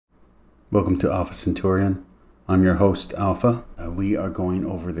Welcome to Alpha Centurion. I'm your host, Alpha. We are going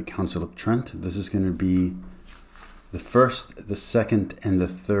over the Council of Trent. This is going to be the first, the second, and the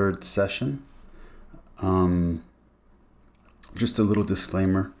third session. Just a little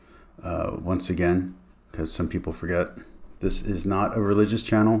disclaimer, once again, because some people forget, this is not a religious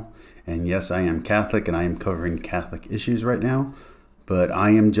channel. And yes, I am Catholic and I am covering Catholic issues right now, but I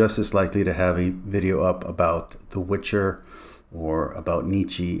am just as likely to have a video up about The Witcher or about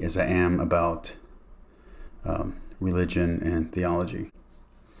Nietzsche as I am about religion and theology.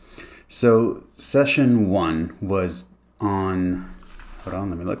 So session 1 was on, hold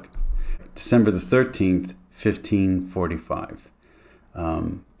on, let me look, December the 13th, 1545.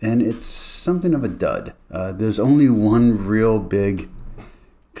 And it's something of a dud. There's only one real big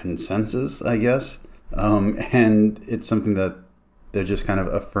consensus, I guess. And it's something that they're just kind of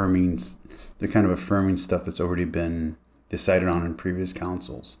affirming. They're kind of affirming stuff that's already been decided on in previous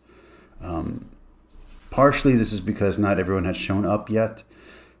councils. Partially this is because not everyone has shown up yet.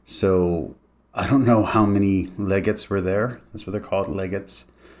 So I don't know how many legates were there. That's what they're called, legates.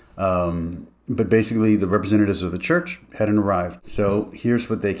 But basically the representatives of the church hadn't arrived. So here's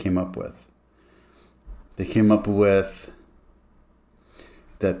what they came up with. They came up with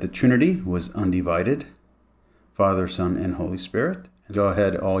that the Trinity was undivided, Father, Son, and Holy Spirit. Go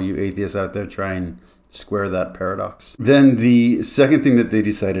ahead, all you atheists out there, try and square that paradox. Then the second thing that they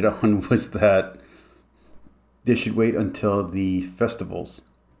decided on was that they should wait until the festivals,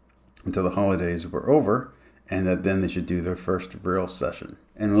 until the holidays were over, and that then they should do their first real session.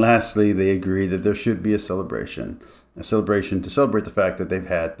 And lastly, they agreed that there should be a celebration to celebrate the fact that they've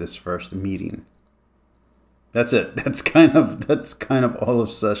had this first meeting. That's it. That's kind of all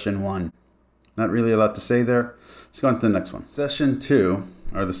of session 1. Not really a lot to say there. Let's go on to the next one. Session 2,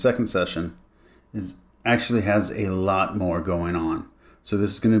 or the second session, actually has a lot more going on. So this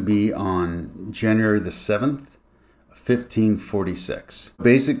is going to be on January the 7th, 1546.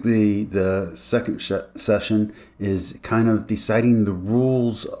 Basically, the second session is kind of deciding the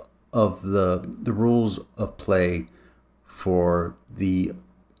rules of the rules of play for the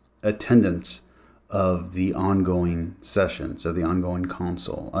attendance of the ongoing session, so the ongoing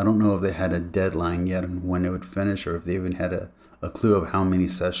council. I don't know if they had a deadline yet on when it would finish, or if they even had a clue of how many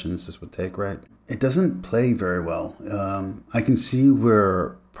sessions this would take, right? It doesn't play very well. I can see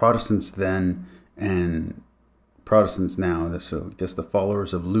where Protestants then and Protestants now, so I guess the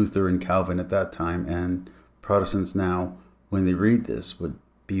followers of Luther and Calvin at that time and Protestants now, when they read this, would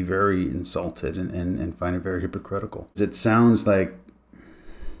be very insulted and find it very hypocritical. It sounds like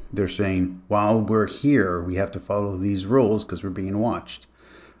they're saying, while we're here, we have to follow these rules because we're being watched.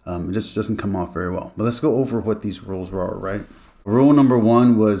 It just doesn't come off very well. But let's go over what these rules were, right? Rule number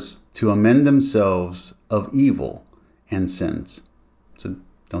 1 was to amend themselves of evil and sins. So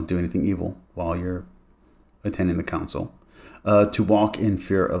don't do anything evil while you're attending the council. To walk in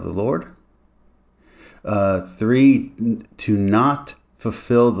fear of the Lord. 3, to not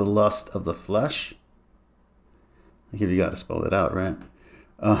fulfill the lust of the flesh. I think you got to spell it out, right?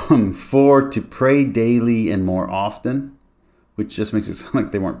 4, to pray daily and more often, which just makes it sound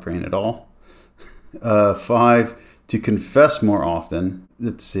like they weren't praying at all. 5, to confess more often.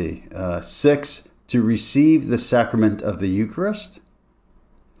 Let's see. 6, to receive the sacrament of the Eucharist.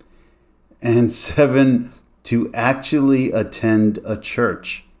 And 7, to actually attend a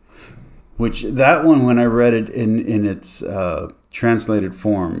church. Which, that one, when I read it in its translated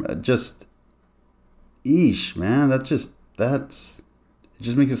form, just, eesh, man, it just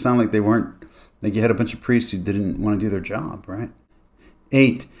makes it sound like they weren't, like you had a bunch of priests who didn't want to do their job, right?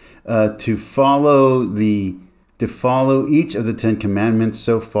 8, to follow each of the 10 commandments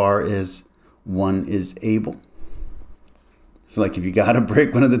so far as one is able. So like if you got to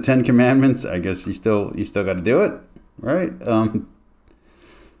break one of the 10 commandments, I guess you still got to do it, right?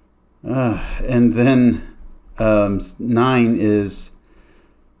 And then 9 is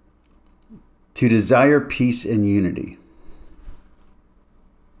to desire peace and unity.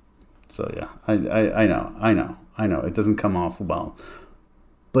 So yeah, I know. It doesn't come off well.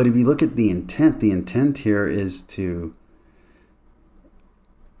 But if you look at the intent here is to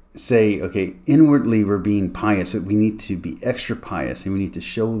say, okay, inwardly we're being pious, but we need to be extra pious, and we need to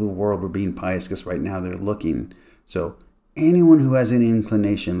show the world we're being pious because right now they're looking. So anyone who has any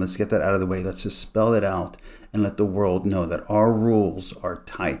inclination, let's get that out of the way. Let's just spell it out and let the world know that our rules are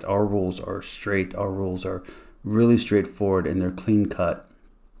tight, our rules are straight, our rules are really straightforward, and they're clean cut.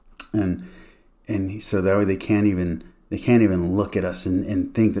 And so that way they can't even look at us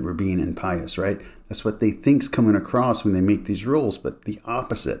and think that we're being impious, right? That's what they think's coming across when they make these rules, but the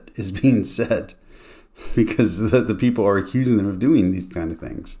opposite is being said because the people are accusing them of doing these kind of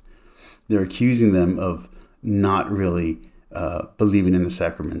things. They're accusing them of not really believing in the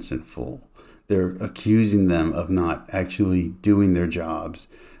sacraments in full. They're accusing them of not actually doing their jobs.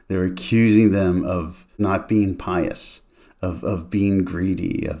 They're accusing them of not being pious, of being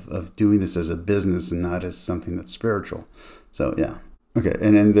greedy, of doing this as a business and not as something that's spiritual. So, yeah. Okay,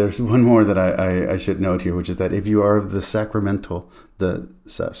 and then there's one more that I should note here, which is that if you are of the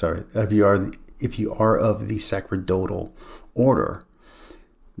if you are of the sacerdotal order,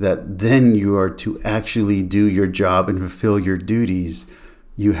 that then you are to actually do your job and fulfill your duties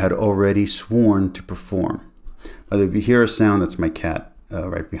you had already sworn to perform. By the way, if you hear a sound, that's my cat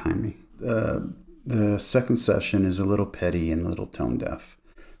right behind me. The second session is a little petty and a little tone deaf.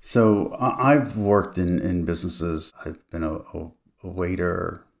 So I've worked in businesses. I've been a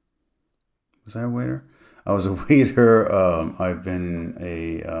waiter. Was I a waiter? I was a waiter. I've been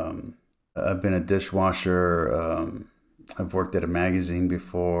a dishwasher. I've worked at a magazine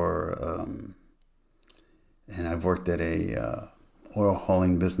before, and I've worked at a oil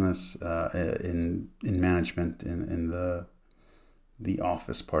hauling business in management in the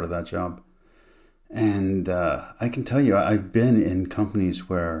office part of that job. And I can tell you, I've been in companies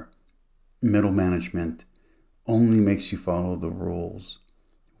where middle management only makes you follow the rules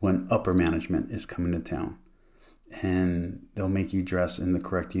when upper management is coming to town. And they'll make you dress in the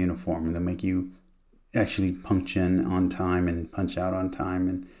correct uniform, and they'll make you actually punch in on time and punch out on time,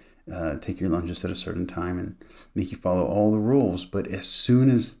 and take your lunches at a certain time, and make you follow all the rules. But with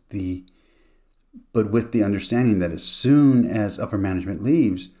the understanding that as soon as upper management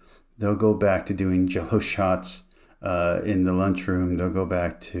leaves, they'll go back to doing jello shots in the lunchroom. They'll go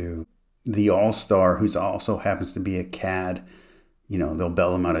back to the all-star who also happens to be a CAD. They'll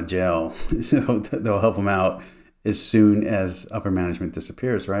bail him out of jail. So they'll help him out as soon as upper management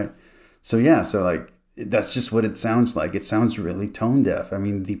disappears, right? So yeah, that's just what it sounds like. It sounds really tone deaf. I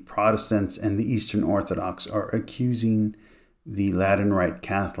mean, the Protestants and the Eastern Orthodox are accusing the Latin Rite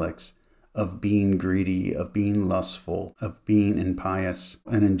Catholics of being greedy, of being lustful, of being impious,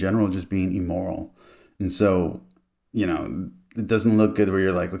 and in general just being immoral. And so, it doesn't look good where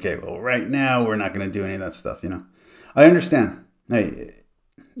you're like, okay, well, right now we're not going to do any of that stuff, I understand. Hey,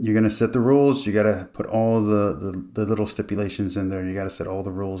 you're going to set the rules. You got to put all the little stipulations in there. You got to set all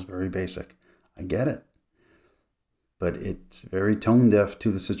the rules, very basic. I get it. But it's very tone deaf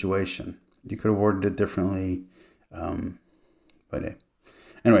to the situation. You could have worded it differently. But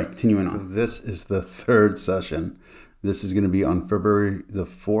anyway, continuing on. So this is the third session. This is going to be on February the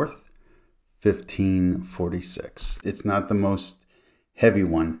 4th, 1546. It's not the most heavy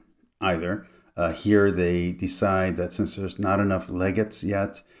one either. Here they decide that since there's not enough legates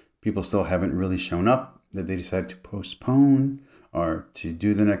yet, people still haven't really shown up, that they decide to postpone or to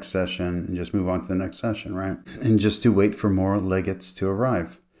do the next session and just move on to the next session, right? And just to wait for more legates to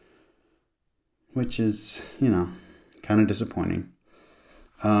arrive, which is, kind of disappointing.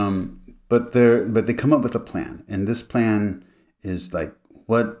 But they come up with a plan, and this plan is like,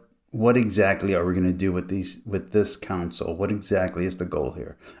 what exactly are we going to do with this council? What exactly is the goal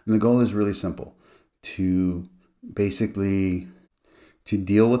here? And the goal is really simple: to basically to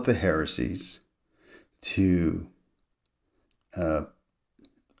deal with the heresies, to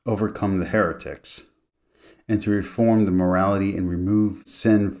overcome the heretics, and to reform the morality and remove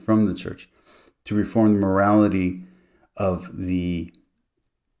sin from the church, to reform the morality of the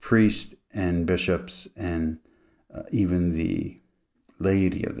priests and bishops and even the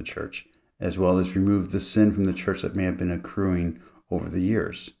laity of the church, as well as remove the sin from the church that may have been accruing over the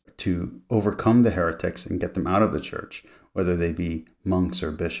years, to overcome the heretics and get them out of the church, whether they be monks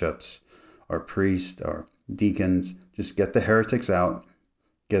or bishops or priests or deacons. Just get the heretics out,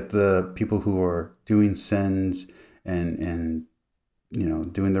 get the people who are doing sins and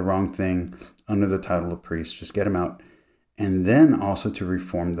doing the wrong thing under the title of priest, just get them out. And then also to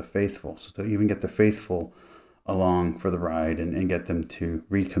reform the faithful, so to even get the faithful along for the ride and get them to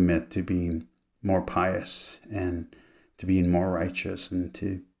recommit to being more pious and to being more righteous and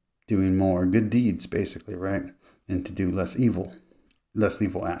to doing more good deeds, basically, right? And to do less evil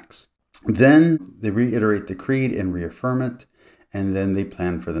acts. Then they reiterate the creed and reaffirm it, and then they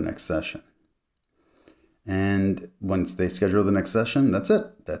plan for the next session. And once they schedule the next session, that's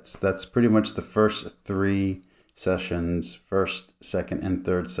it. That's pretty much the first three sessions, first, second, and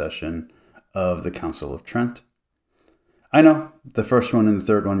third session of the Council of Trent. I know the first one and the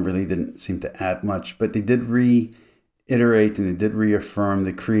third one really didn't seem to add much, but they did reiterate and they did reaffirm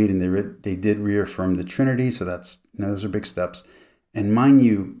the creed, and they did reaffirm the Trinity. So those are big steps. And mind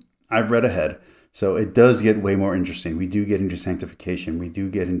you, I've read ahead, so it does get way more interesting. We do get into sanctification. We do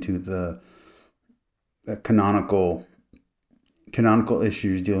get into the canonical canonical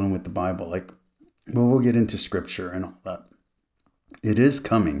issues dealing with the Bible. Like, well, we'll get into scripture and all that. It is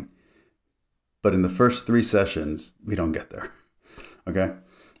coming, but in the first 3 sessions, we don't get there. Okay.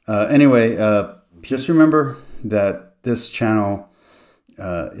 Anyway, just remember that this channel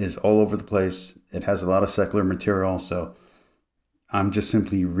is all over the place. It has a lot of secular material, so I'm just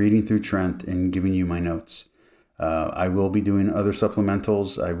simply reading through Trent and giving you my notes. I will be doing other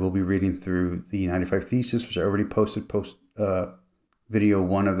supplementals. I will be reading through the 95 Thesis, which I already posted video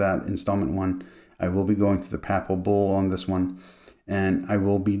 1 of that, installment 1. I will be going through the Papal Bull on this one, and I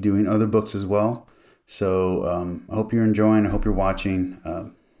will be doing other books as well. So I hope you're enjoying. I hope you're watching.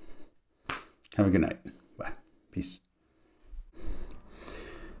 Have a good night. Bye. Peace.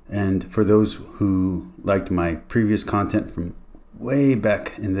 And for those who liked my previous content from way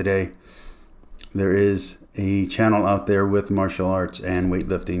back in the day, there is a channel out there with martial arts and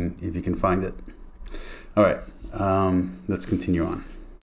weightlifting, if you can find it. All right, let's continue on.